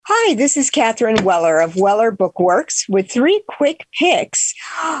Hi, this is Catherine Weller of Weller Bookworks with 3 quick picks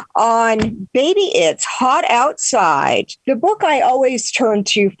on Baby It's Hot Outside. The book I always turn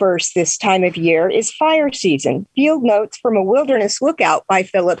to first this time of year is Fire Season, Field Notes from a Wilderness Lookout by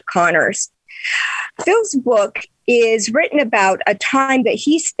Philip Connors. Phil's book is written about a time that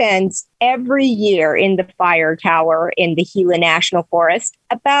he spends every year in the fire tower in the Gila National Forest,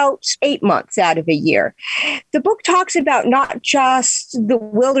 about 8 months out of a year. The book talks about not just the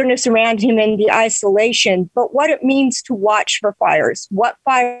wilderness around him and the isolation, but what it means to watch for fires, what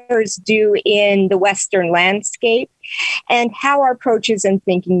fires do in the Western landscape, and how our approaches and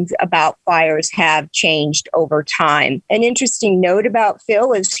thinkings about fires have changed over time. An interesting note about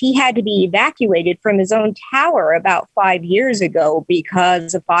Phil is he had to be evacuated from his own tower about 5 years ago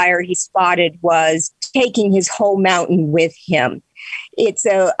because a fire he spotted was taking his whole mountain with him. It's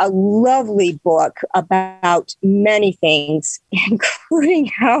a lovely book about many things, including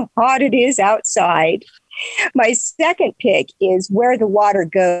how hot it is outside. My second pick is Where the Water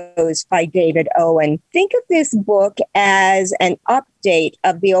Goes by David Owen. Think of this book as an update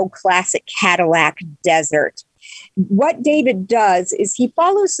of the old classic Cadillac Desert. What David does is he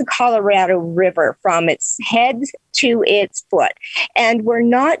follows the Colorado River from its head to its foot. And we're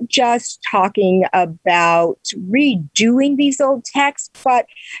not just talking about redoing these old texts, but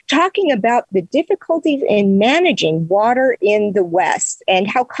talking about the difficulties in managing water in the West and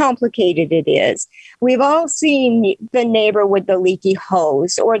how complicated it is. We've all seen the neighbor with the leaky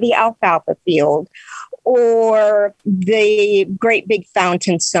hose or the alfalfa field or the great big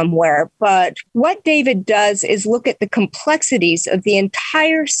fountain somewhere. But what David does is look at the complexities of the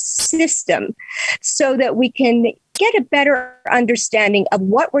entire system so that we can get a better understanding of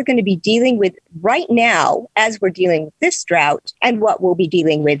what we're going to be dealing with right now as we're dealing with this drought and what we'll be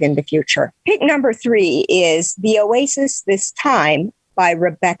dealing with in the future. Pick number 3 is The Oasis This Time by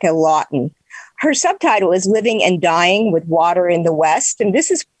Rebecca Lawton. Her subtitle is Living and Dying with Water in the West, and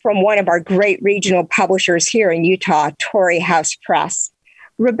this is from one of our great regional publishers here in Utah, Torrey House Press.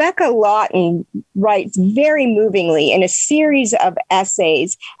 Rebecca Lawton writes very movingly in a series of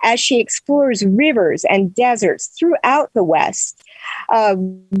essays as she explores rivers and deserts throughout the West,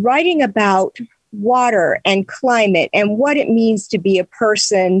 writing about water and climate and what it means to be a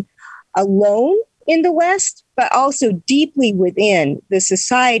person alone in the West, but also deeply within the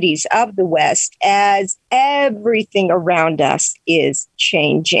societies of the West as everything around us is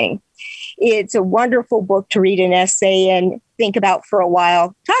changing. It's a wonderful book to read an essay and think about for a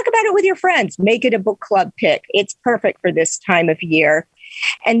while. Talk about it with your friends. Make it a book club pick. It's perfect for this time of year.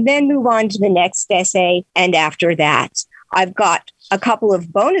 And then move on to the next essay. And after that, I've got a couple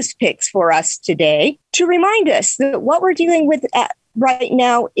of bonus picks for us today to remind us that what we're dealing with right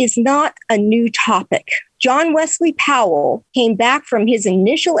now is not a new topic. John Wesley Powell came back from his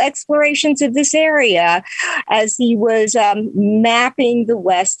initial explorations of this area as he was mapping the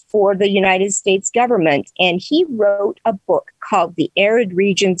West for the United States government. And he wrote a book called The Arid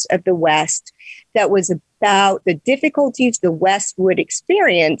Regions of the West that was about the difficulties the West would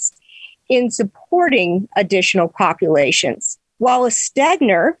experience in supporting additional populations. Wallace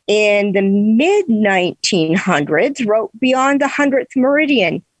Stegner in the mid-1900s wrote Beyond the 100th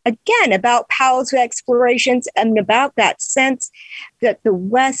Meridian, again, about Powell's explorations and about that sense that the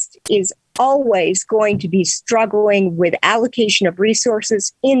West is always going to be struggling with allocation of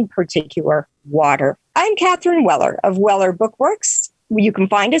resources, in particular, water. I'm Catherine Weller of Weller Bookworks. You can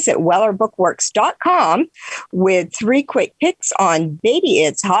find us at wellerbookworks.com with 3 quick picks on Baby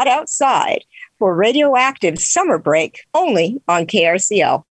It's Hot Outside for Radioactive Summer Break only on KRCL.